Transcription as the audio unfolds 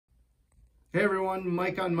Hey everyone,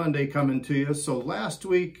 Mike on Monday coming to you. So last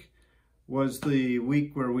week was the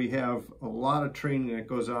week where we have a lot of training that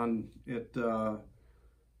goes on at the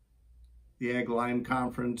Ag Line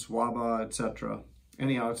Conference, WABA, etc.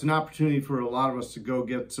 Anyhow, it's an opportunity for a lot of us to go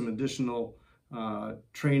get some additional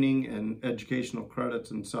training and educational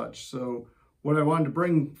credits and such. So what I wanted to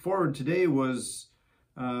bring forward today was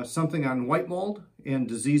something on white mold and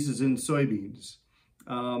diseases in soybeans.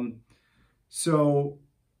 So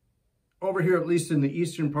over here, at least in the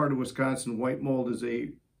eastern part of Wisconsin, white mold is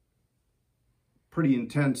a pretty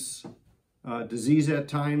intense disease at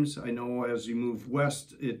times. I know as you move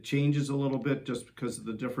west, it changes a little bit just because of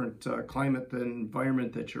the different climate and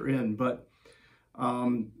environment that you're in. But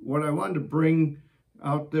what I wanted to bring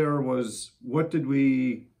out there was, what did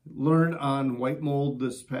we learn on white mold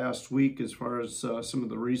this past week as far as some of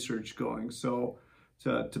the research going. So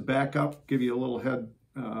to back up, give you a little head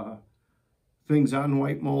things on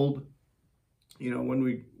white mold. You know,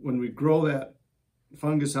 when we grow that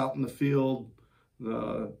fungus out in the field,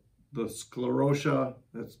 the sclerotia,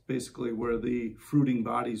 that's basically where the fruiting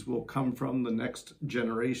bodies will come from, the next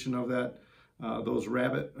generation of that. Those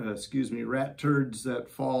rat turds that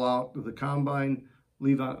fall out of the combine,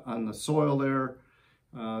 leave on the soil there.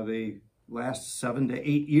 They last 7 to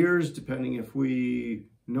 8 years, depending if we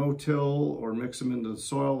no-till or mix them into the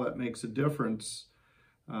soil. That makes a difference.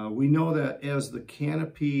 We know that as the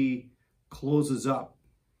canopy closes up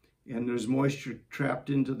and there's moisture trapped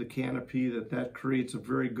into the canopy, that creates a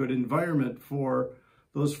very good environment for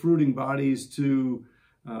those fruiting bodies to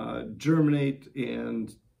germinate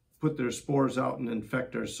and put their spores out and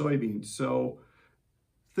infect our soybeans. So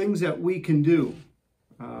things that we can do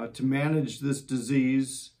to manage this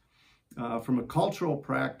disease from a cultural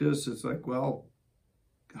practice, it's like, well,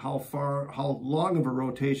 how long of a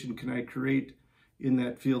rotation can I create in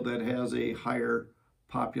that field that has a higher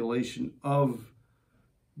population of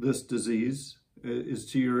this disease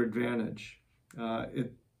is to your advantage.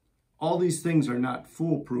 All these things are not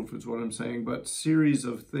foolproof is what I'm saying, but series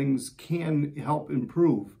of things can help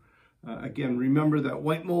improve. Again, remember that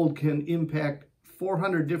white mold can impact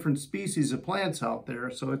 400 different species of plants out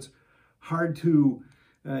there, so it's hard to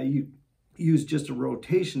use just a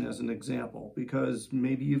rotation as an example, because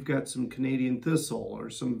maybe you've got some Canadian thistle or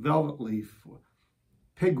some velvet leaf,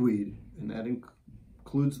 pigweed, and that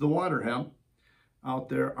includes the water hemp out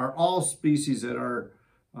there, are all species that are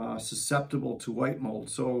susceptible to white mold.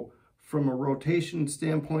 So from a rotation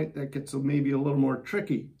standpoint, that gets maybe a little more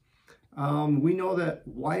tricky. We know that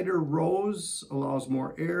wider rows allows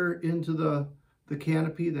more air into the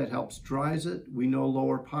canopy, that helps dries it. We know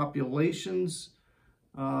lower populations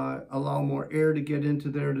allow more air to get into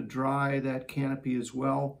there to dry that canopy as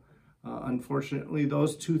well. Unfortunately,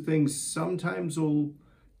 those two things sometimes will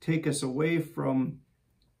take us away from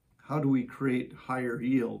how do we create higher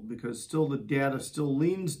yield, because still the data still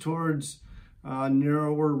leans towards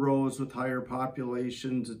narrower rows with higher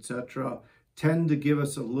populations, etc., tend to give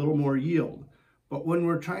us a little more yield. But when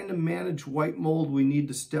we're trying to manage white mold, we need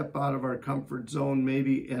to step out of our comfort zone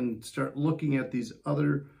maybe and start looking at these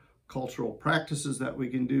other cultural practices that we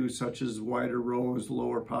can do, such as wider rows,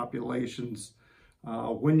 lower populations.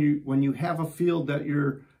 When you have a field that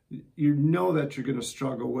you know that you're going to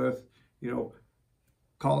struggle with,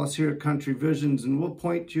 call us here at Country Visions and we'll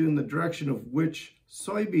point you in the direction of which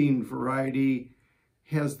soybean variety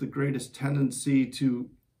has the greatest tendency to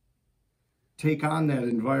take on that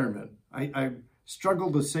environment. I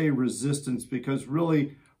struggle to say resistance, because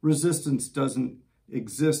really resistance doesn't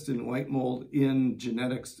exist in white mold in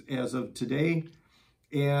genetics as of today,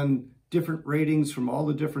 and different ratings from all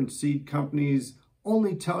the different seed companies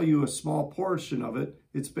only tell you a small portion of it.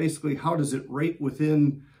 It's basically, how does it rate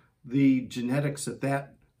within the genetics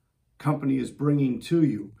that company is bringing to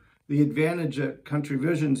you. The advantage that Country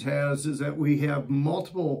Visions has is that we have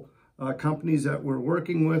multiple companies that we're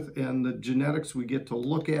working with, and the genetics we get to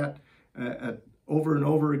look at over and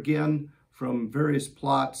over again from various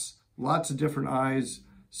plots, lots of different eyes.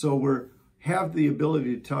 So we have the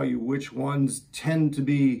ability to tell you which ones tend to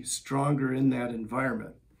be stronger in that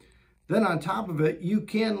environment. Then on top of it, you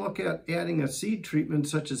can look at adding a seed treatment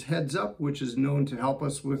such as Heads Up, which is known to help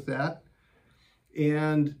us with that.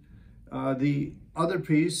 And the other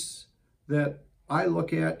piece that I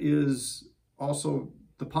look at is also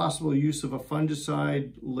the possible use of a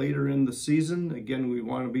fungicide later in the season. Again, we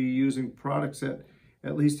want to be using products that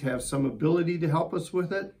at least have some ability to help us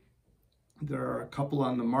with it. There are a couple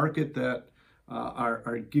on the market that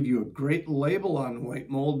give you a great label on white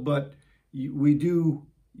mold, but we do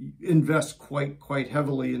invest quite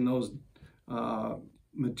heavily in those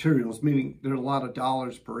materials, meaning there are a lot of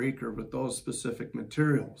dollars per acre with those specific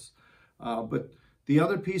materials. But the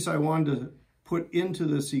other piece I wanted to put into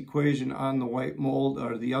this equation on the white mold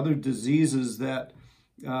are the other diseases that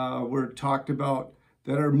were talked about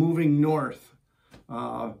that are moving north.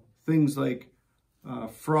 Things like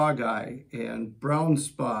frog eye and brown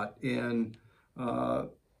spot, and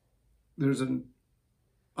there's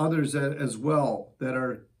others as well that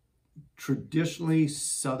are traditionally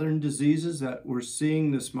southern diseases that we're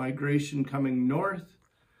seeing this migration coming north.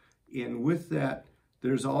 And with that,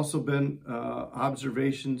 there's also been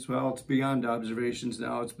observations, well, it's beyond observations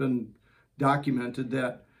now, it's been documented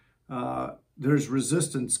that there's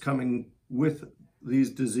resistance coming with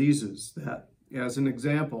these diseases. That, as an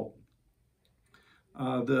example,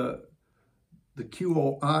 the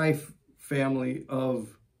QOI family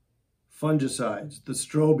of fungicides, the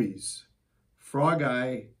strobies, frog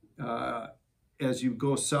eye, as you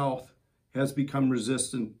go south, has become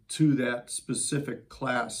resistant to that specific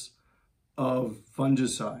class of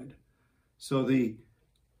fungicide. So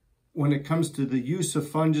when it comes to the use of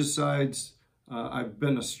fungicides, I've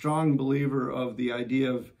been a strong believer of the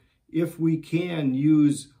idea of, if we can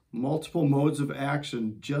use multiple modes of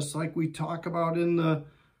action, just like we talk about in the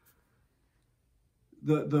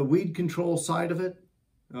weed control side of it,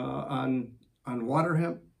 on water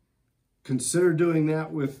hemp, consider doing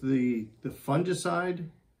that with the fungicide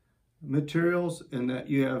materials, and that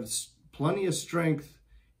you have plenty of strength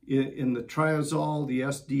in the triazole, the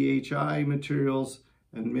SDHI materials,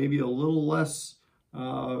 and maybe a little less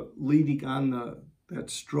leading on that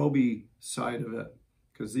strobe side of it.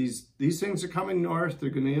 Because these things are coming north, they're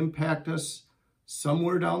going to impact us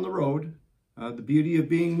somewhere down the road. The beauty of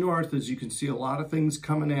being north is you can see a lot of things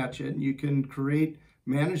coming at you, and you can create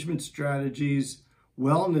management strategies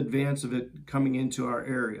well in advance of it coming into our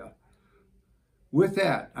area. With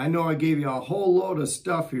that, I know I gave you a whole load of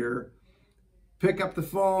stuff here. Pick up the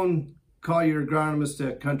phone, call your agronomist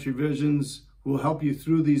at Country Visions, who will help you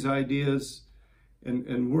through these ideas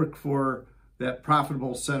and work for that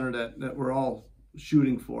profitable center that we're all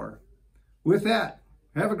shooting for. With that,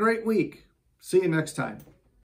 have a great week. See you next time.